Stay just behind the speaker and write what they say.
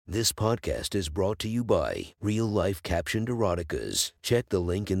This podcast is brought to you by Real Life Captioned Eroticas. Check the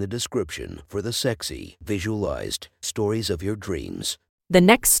link in the description for the sexy, visualized stories of your dreams. The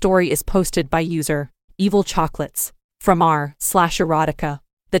next story is posted by user Evil Chocolates from r/erotica.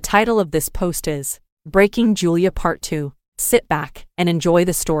 The title of this post is Breaking Julia Part 2. Sit back and enjoy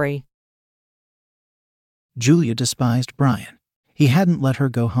the story. Julia despised Brian. He hadn't let her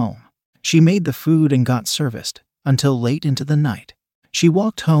go home. She made the food and got serviced until late into the night. She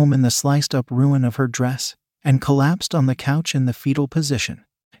walked home in the sliced-up ruin of her dress and collapsed on the couch in the fetal position.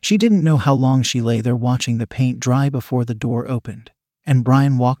 She didn't know how long she lay there watching the paint dry before the door opened, and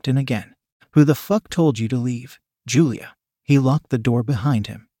Brian walked in again. "Who the fuck told you to leave, Julia?" He locked the door behind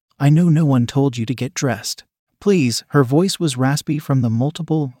him. "I know no one told you to get dressed. Please," her voice was raspy from the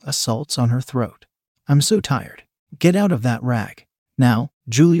multiple assaults on her throat. "I'm so tired. Get out of that rag. Now."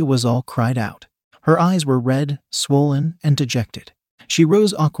 Julia was all cried out. Her eyes were red, swollen, and dejected. She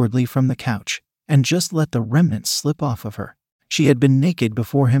rose awkwardly from the couch and just let the remnants slip off of her. She had been naked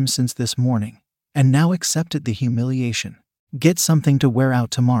before him since this morning, and now accepted the humiliation. "Get something to wear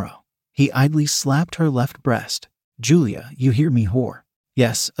out tomorrow." He idly slapped her left breast. "Julia, you hear me, whore?"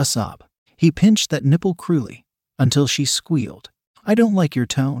 "Yes," a sob. He pinched that nipple cruelly until she squealed. "I don't like your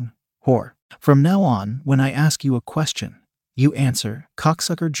tone, whore. From now on, when I ask you a question, you answer,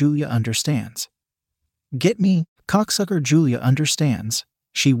 cocksucker. Julia understands. Get me? Cocksucker. Julia understands,"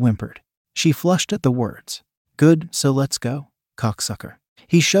 she whimpered. She flushed at the words. "Good, so let's go, cocksucker."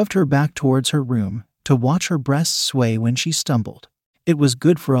 He shoved her back towards her room to watch her breasts sway when she stumbled. It was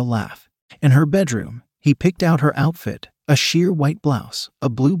good for a laugh. In her bedroom, he picked out her outfit, a sheer white blouse, a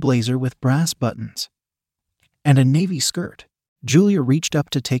blue blazer with brass buttons, and a navy skirt. Julia reached up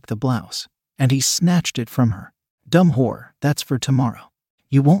to take the blouse, and he snatched it from her. "Dumb whore, that's for tomorrow.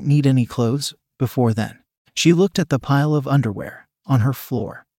 You won't need any clothes before then." She looked at the pile of underwear on her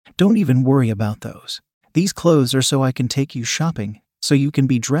floor. "Don't even worry about those. These clothes are so I can take you shopping, so you can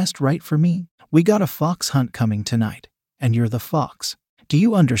be dressed right for me. We got a fox hunt coming tonight, and you're the fox. Do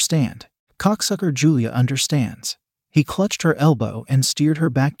you understand? Cocksucker." Julia understands. He clutched her elbow and steered her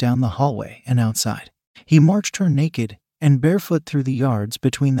back down the hallway and outside. He marched her naked and barefoot through the yards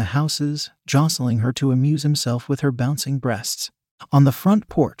between the houses, jostling her to amuse himself with her bouncing breasts. On the front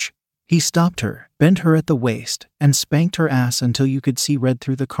porch, he stopped her, bent her at the waist, and spanked her ass until you could see red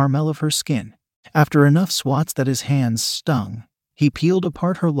through the caramel of her skin. After enough swats that his hands stung, he peeled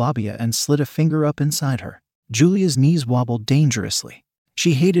apart her labia and slid a finger up inside her. Julia's knees wobbled dangerously.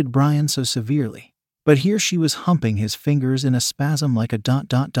 She hated Brian so severely, but here she was humping his fingers in a spasm like a ...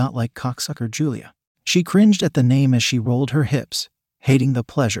 like cocksucker. Julia. She cringed at the name as she rolled her hips, hating the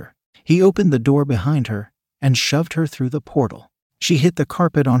pleasure. He opened the door behind her and shoved her through the portal. She hit the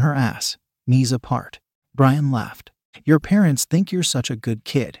carpet on her ass, knees apart. Brian laughed. "Your parents think you're such a good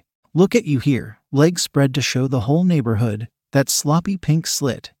kid. Look at you here, legs spread to show the whole neighborhood, that sloppy pink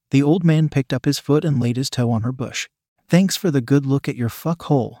slit." The old man picked up his foot and laid his toe on her bush. "Thanks for the good look at your fuck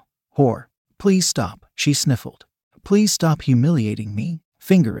hole, whore. Please stop," she sniffled. "Please stop humiliating me.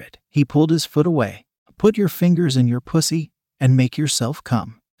 Finger it." He pulled his foot away. "Put your fingers in your pussy and make yourself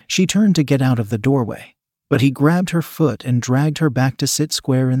come." She turned to get out of the doorway, but he grabbed her foot and dragged her back to sit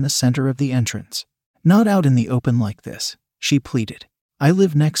square in the center of the entrance. "Not out in the open like this," she pleaded. "I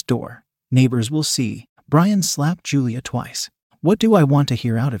live next door. Neighbors will see." Brian slapped Julia twice. "What do I want to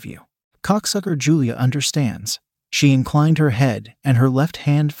hear out of you? Cocksucker." Julia understands. She inclined her head and her left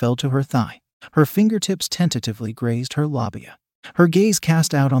hand fell to her thigh. Her fingertips tentatively grazed her labia. Her gaze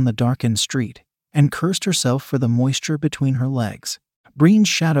cast out on the darkened street and cursed herself for the moisture between her legs. Brian's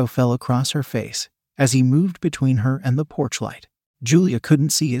shadow fell across her face as he moved between her and the porch light. Julia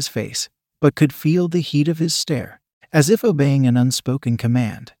couldn't see his face, but could feel the heat of his stare. As if obeying an unspoken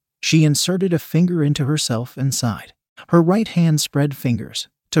command, she inserted a finger into herself and sighed. Her right hand spread fingers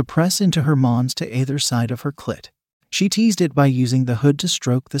to press into her mons to either side of her clit. She teased it by using the hood to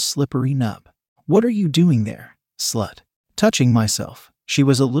stroke the slippery nub. "What are you doing there, slut?" "Touching myself." She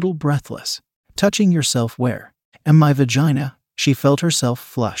was a little breathless. "Touching yourself where?" "And my vagina." She felt herself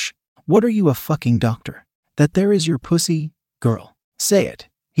flush. "What are you, a fucking doctor? That there is your pussy, girl. Say it."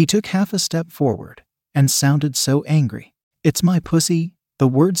 He took half a step forward and sounded so angry. "It's my pussy." The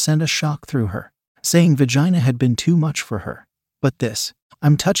word sent a shock through her. Saying vagina had been too much for her. But this,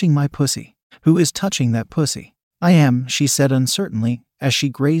 "I'm touching my pussy." "Who is touching that pussy?" "I am," she said uncertainly as she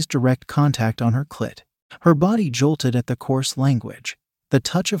grazed direct contact on her clit. Her body jolted at the coarse language, the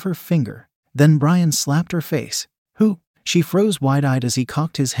touch of her finger. Then Brian slapped her face. "Who?" She froze wide-eyed as he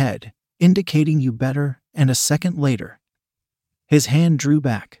cocked his head, indicating "you better," and a second later, his hand drew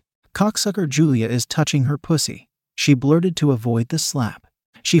back. "Cocksucker." "Julia is touching her pussy," she blurted to avoid the slap.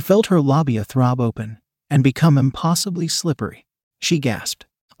 She felt her labia throb open and become impossibly slippery. She gasped.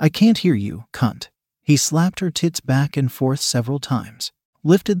 I can't hear you, cunt. He slapped her tits back and forth several times,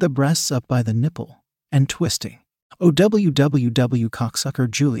 lifted the breasts up by the nipple, and twisting. OWWW cocksucker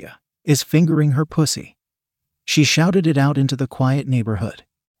Julia is fingering her pussy. She shouted it out into the quiet neighborhood.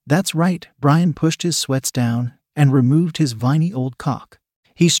 That's right, Brian pushed his sweats down and removed his viney old cock.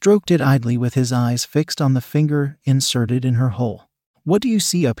 He stroked it idly with his eyes fixed on the finger inserted in her hole. What do you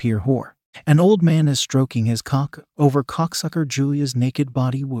see up here, whore? An old man is stroking his cock over cocksucker Julia's naked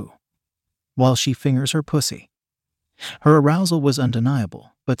body woo, while she fingers her pussy. Her arousal was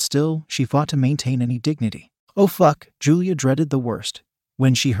undeniable, but still, she fought to maintain any dignity. Oh fuck, Julia dreaded the worst.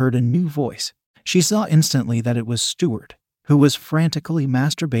 When she heard a new voice, she saw instantly that it was Stuart, who was frantically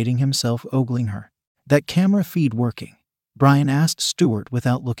masturbating himself, ogling her. That camera feed working? Brian asked Stuart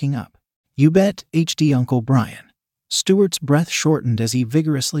without looking up. You bet, HD Uncle Brian. Stuart's breath shortened as he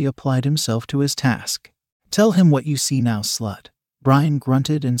vigorously applied himself to his task. Tell him what you see now, slut. Brian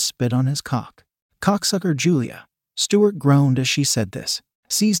grunted and spit on his cock. Cocksucker Julia. Stuart groaned as she said this.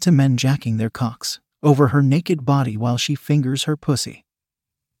 Sees to men jacking their cocks over her naked body while she fingers her pussy.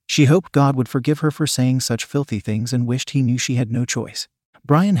 She hoped God would forgive her for saying such filthy things and wished he knew she had no choice.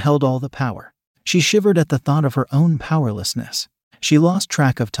 Brian held all the power. She shivered at the thought of her own powerlessness. She lost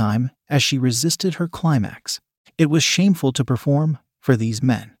track of time as she resisted her climax. It was shameful to perform for these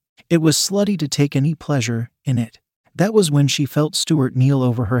men. It was slutty to take any pleasure in it. That was when she felt Stuart kneel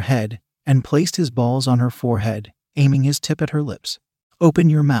over her head and placed his balls on her forehead, aiming his tip at her lips. Open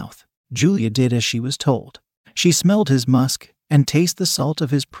your mouth. Julia did as she was told. She smelled his musk and tasted the salt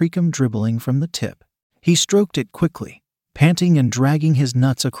of his precum dribbling from the tip. He stroked it quickly, panting and dragging his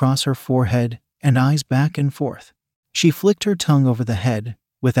nuts across her forehead and eyes back and forth. She flicked her tongue over the head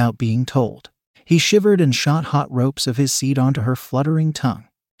without being told. He shivered and shot hot ropes of his seed onto her fluttering tongue.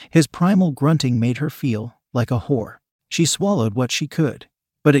 His primal grunting made her feel like a whore. She swallowed what she could,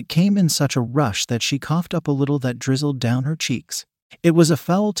 but it came in such a rush that she coughed up a little that drizzled down her cheeks. It was a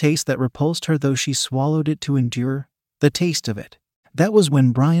foul taste that repulsed her, though she swallowed it to endure the taste of it. That was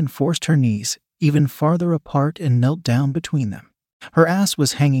when Brian forced her knees even farther apart and knelt down between them. Her ass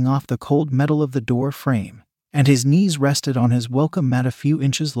was hanging off the cold metal of the door frame, and his knees rested on his welcome mat a few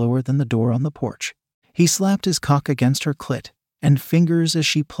inches lower than the door on the porch. He slapped his cock against her clit and fingers as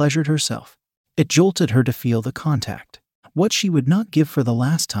she pleasured herself. It jolted her to feel the contact. What she would not give for the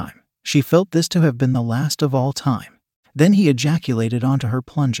last time. She felt this to have been the last of all time. Then he ejaculated onto her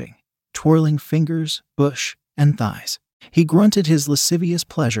plunging, twirling fingers, bush, and thighs. He grunted his lascivious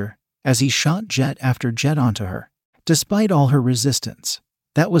pleasure as he shot jet after jet onto her. Despite all her resistance,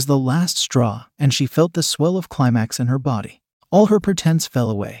 that was the last straw, and she felt the swell of climax in her body. All her pretense fell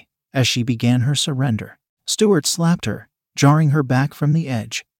away as she began her surrender. Stuart slapped her, jarring her back from the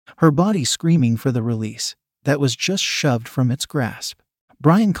edge, her body screaming for the release that was just shoved from its grasp.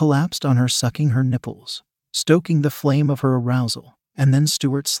 Brian collapsed on her, sucking her nipples, stoking the flame of her arousal, and then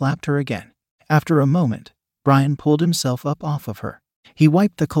Stuart slapped her again. After a moment, Brian pulled himself up off of her. He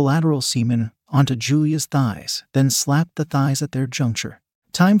wiped the collateral semen onto Julia's thighs, then slapped the thighs at their juncture.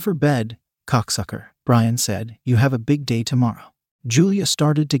 Time for bed, cocksucker, Brian said. You have a big day tomorrow. Julia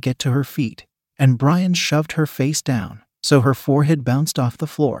started to get to her feet, and Brian shoved her face down, so her forehead bounced off the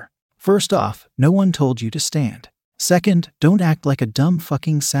floor. First off, no one told you to stand. Second, don't act like a dumb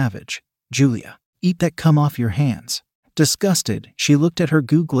fucking savage. Julia, eat that cum off your hands. Disgusted, she looked at her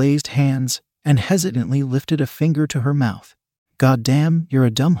goo-glazed hands and hesitantly lifted a finger to her mouth. God damn, you're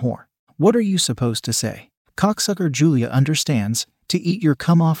a dumb whore. What are you supposed to say? Cocksucker Julia understands to eat your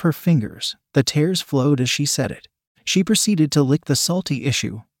cum off her fingers. The tears flowed as she said it. She proceeded to lick the salty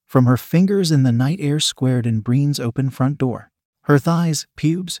issue from her fingers in the night air squared in Breen's open front door. Her thighs,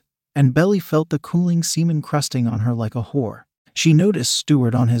 pubes, and belly felt the cooling semen crusting on her like a whore. She noticed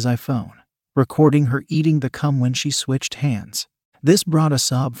Stuart on his iPhone, recording her eating the cum when she switched hands. This brought a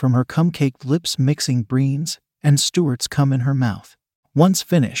sob from her cum-caked lips, mixing Breen's and Stuart's cum in her mouth. Once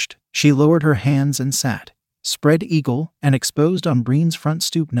finished, she lowered her hands and sat, spread eagle and exposed on Breen's front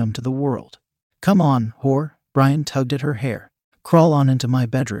stoop, numb to the world. Come on, whore, Brian tugged at her hair. Crawl on into my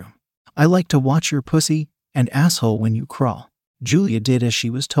bedroom. I like to watch your pussy and asshole when you crawl. Julia did as she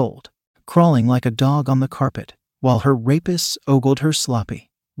was told, crawling like a dog on the carpet, while her rapists ogled her sloppy,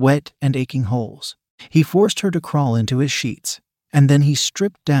 wet and aching holes. He forced her to crawl into his sheets, and then he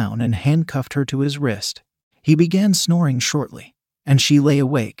stripped down and handcuffed her to his wrist. He began snoring shortly, and she lay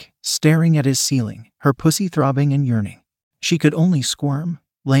awake, staring at his ceiling, her pussy throbbing and yearning. She could only squirm,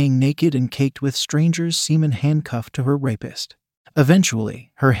 laying naked and caked with strangers' semen handcuffed to her rapist.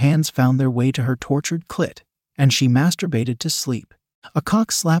 Eventually, her hands found their way to her tortured clit, and she masturbated to sleep. A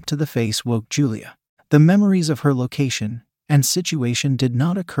cock slap to the face woke Julia. The memories of her location and situation did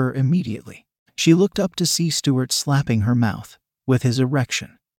not occur immediately. She looked up to see Stuart slapping her mouth with his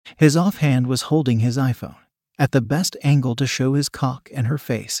erection. His offhand was holding his iPhone at the best angle to show his cock and her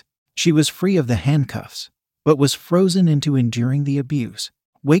face. She was free of the handcuffs, but was frozen into enduring the abuse.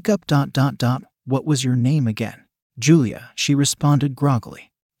 Wake up. What was your name again? Julia, she responded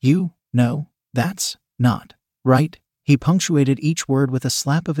groggily. You? No, that's not right. He punctuated each word with a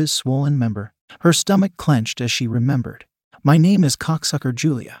slap of his swollen member. Her stomach clenched as she remembered. My name is Cocksucker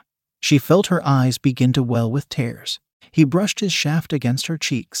Julia. She felt her eyes begin to well with tears. He brushed his shaft against her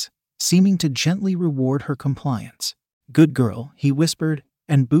cheeks, seeming to gently reward her compliance. Good girl, he whispered,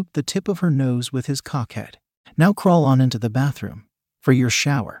 and booped the tip of her nose with his cockhead. Now crawl on into the bathroom for your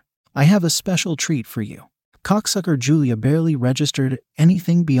shower. I have a special treat for you. Cocksucker Julia barely registered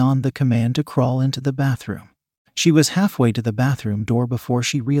anything beyond the command to crawl into the bathroom. She was halfway to the bathroom door before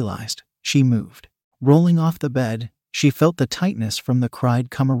she realized she moved. Rolling off the bed, she felt the tightness from the cride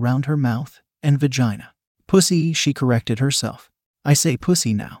come around her mouth and vagina. Pussy, she corrected herself. I say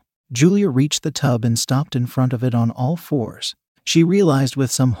pussy now. Julia reached the tub and stopped in front of it on all fours. She realized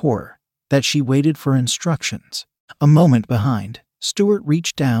with some horror that she waited for instructions. A moment behind, Stuart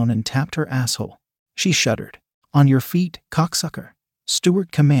reached down and tapped her asshole. She shuddered. On your feet, cocksucker,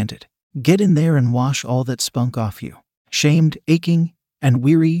 Stuart commanded. Get in there and wash all that spunk off you. Shamed, aching, and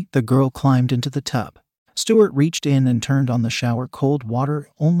weary, the girl climbed into the tub. Stuart reached in and turned on the shower cold water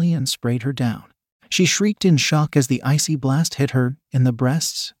only and sprayed her down. She shrieked in shock as the icy blast hit her in the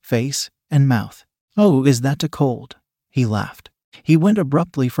breasts, face, and mouth. Oh, is that too cold? He laughed. He went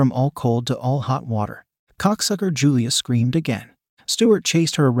abruptly from all cold to all hot water. Cocksucker Julia screamed again. Stuart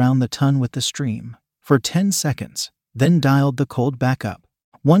chased her around the tun with the stream for 10 seconds, then dialed the cold back up.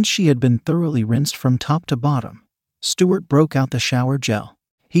 Once she had been thoroughly rinsed from top to bottom, Stuart broke out the shower gel.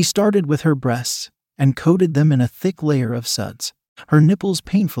 He started with her breasts and coated them in a thick layer of suds. Her nipples,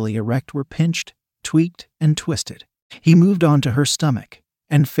 painfully erect, were pinched, tweaked, and twisted. He moved on to her stomach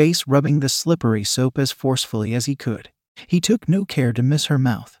and face, rubbing the slippery soap as forcefully as he could. He took no care to miss her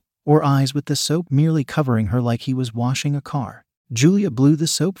mouth or eyes with the soap merely covering her like he was washing a car. Julia blew the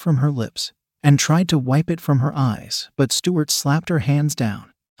soap from her lips and tried to wipe it from her eyes, but Stuart slapped her hands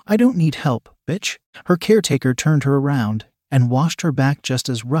down. I don't need help, bitch. Her caretaker turned her around and washed her back just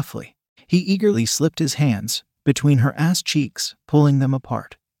as roughly. He eagerly slipped his hands between her ass cheeks, pulling them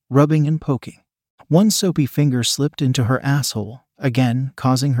apart, rubbing and poking. One soapy finger slipped into her asshole, again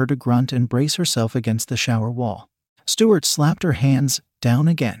causing her to grunt and brace herself against the shower wall. Stuart slapped her hands down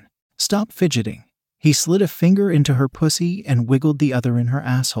again. Stop fidgeting. He slid a finger into her pussy and wiggled the other in her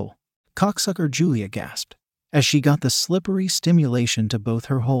asshole. Cocksucker Julia gasped as she got the slippery stimulation to both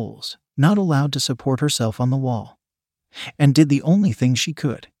her holes, not allowed to support herself on the wall, and did the only thing she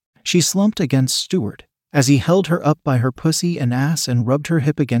could. She slumped against Stuart as he held her up by her pussy and ass and rubbed her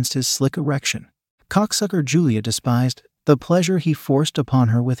hip against his slick erection. Cocksucker Julia despised the pleasure he forced upon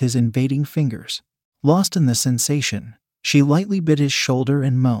her with his invading fingers. Lost in the sensation, she lightly bit his shoulder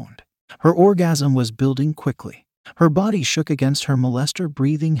and moaned. Her orgasm was building quickly. Her body shook against her molester,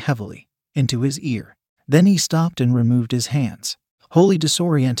 breathing heavily into his ear. Then he stopped and removed his hands. Wholly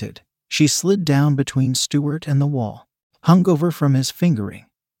disoriented, she slid down between Stuart and the wall. Hungover from his fingering,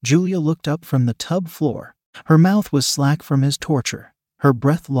 Julia looked up from the tub floor. Her mouth was slack from his torture, her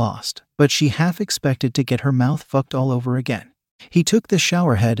breath lost, but she half expected to get her mouth fucked all over again. He took the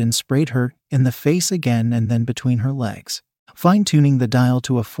shower head and sprayed her in the face again and then between her legs, fine-tuning the dial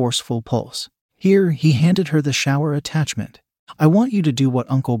to a forceful pulse. Here, he handed her the shower attachment. I want you to do what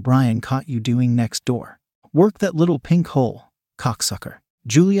Uncle Brian caught you doing next door. Work that little pink hole, cocksucker.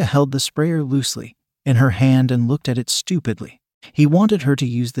 Julia held the sprayer loosely in her hand and looked at it stupidly. He wanted her to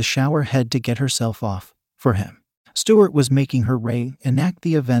use the shower head to get herself off for him. Stuart was making her reenact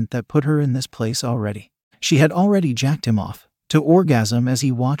the event that put her in this place already. She had already jacked him off to orgasm as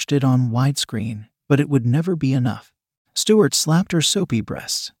he watched it on widescreen, but it would never be enough. Stuart slapped her soapy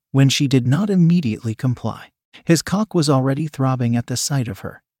breasts when she did not immediately comply. His cock was already throbbing at the sight of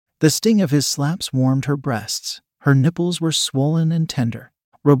her. The sting of his slaps warmed her breasts. Her nipples were swollen and tender.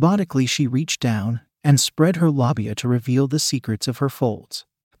 Robotically, she reached down and spread her labia to reveal the secrets of her folds.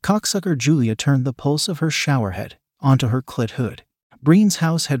 Cocksucker Julia turned the pulse of her showerhead onto her clit hood. Breen's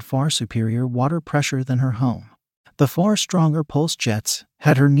house had far superior water pressure than her home. The far stronger pulse jets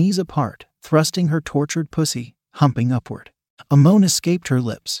had her knees apart, thrusting her tortured pussy, humping upward. A moan escaped her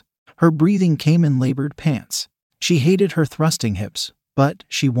lips. Her breathing came in labored pants. She hated her thrusting hips, but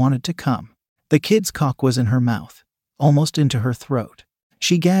she wanted to come. The kid's cock was in her mouth, almost into her throat.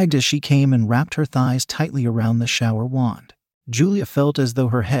 She gagged as she came and wrapped her thighs tightly around the shower wand. Julia felt as though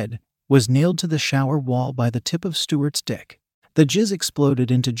her head was nailed to the shower wall by the tip of Stuart's dick. The jizz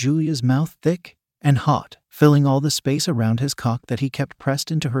exploded into Julia's mouth, thick and hot, filling all the space around his cock that he kept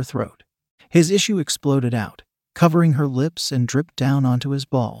pressed into her throat. His issue exploded out, covering her lips, and dripped down onto his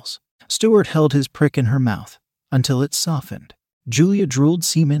balls. Stuart held his prick in her mouth until it softened. Julia drooled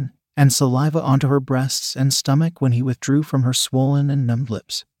semen and saliva onto her breasts and stomach when he withdrew from her swollen and numbed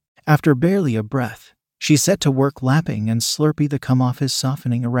lips. After barely a breath, she set to work lapping and slurping the cum off his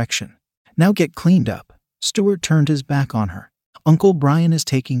softening erection. Now get cleaned up. Stuart turned his back on her. Uncle Brian is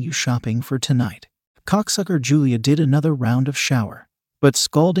taking you shopping for tonight. Cocksucker Julia did another round of shower, but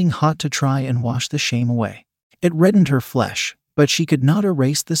scalding hot to try and wash the shame away. It reddened her flesh, but she could not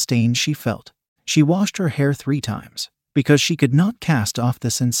erase the stains she felt. She washed her hair 3 times, because she could not cast off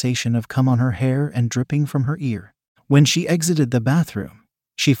the sensation of cum on her hair and dripping from her ear. When she exited the bathroom,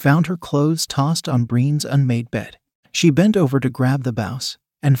 she found her clothes tossed on Breen's unmade bed. She bent over to grab the blouse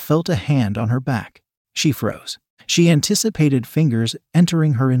and felt a hand on her back. She froze. She anticipated fingers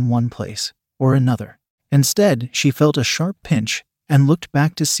entering her in one place or another. Instead, she felt a sharp pinch and looked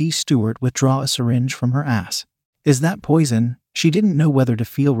back to see Stuart withdraw a syringe from her ass. Is that poison? She didn't know whether to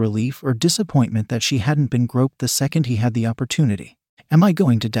feel relief or disappointment that she hadn't been groped the second he had the opportunity. Am I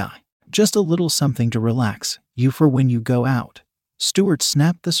going to die? Just a little something to relax you for when you go out. Stuart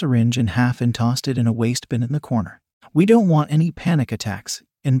snapped the syringe in half and tossed it in a waste bin in the corner. We don't want any panic attacks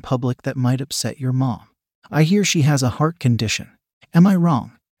in public that might upset your mom. I hear she has a heart condition. Am I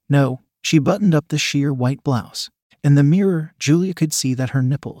wrong? No. She buttoned up the sheer white blouse. In the mirror, Julia could see that her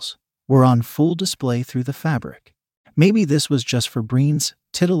nipples were on full display through the fabric. Maybe this was just for Breen's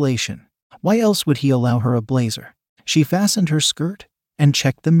titillation. Why else would he allow her a blazer? She fastened her skirt and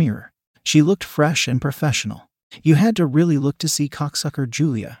checked the mirror. She looked fresh and professional. You had to really look to see cocksucker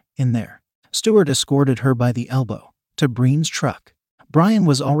Julia in there. Stuart escorted her by the elbow to Breen's truck. Brian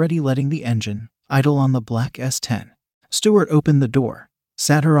was already letting the engine idle on the black S10. Stuart opened the door,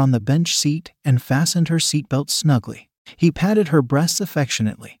 sat her on the bench seat, and fastened her seatbelt snugly. He patted her breasts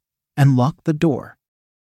affectionately and locked the door.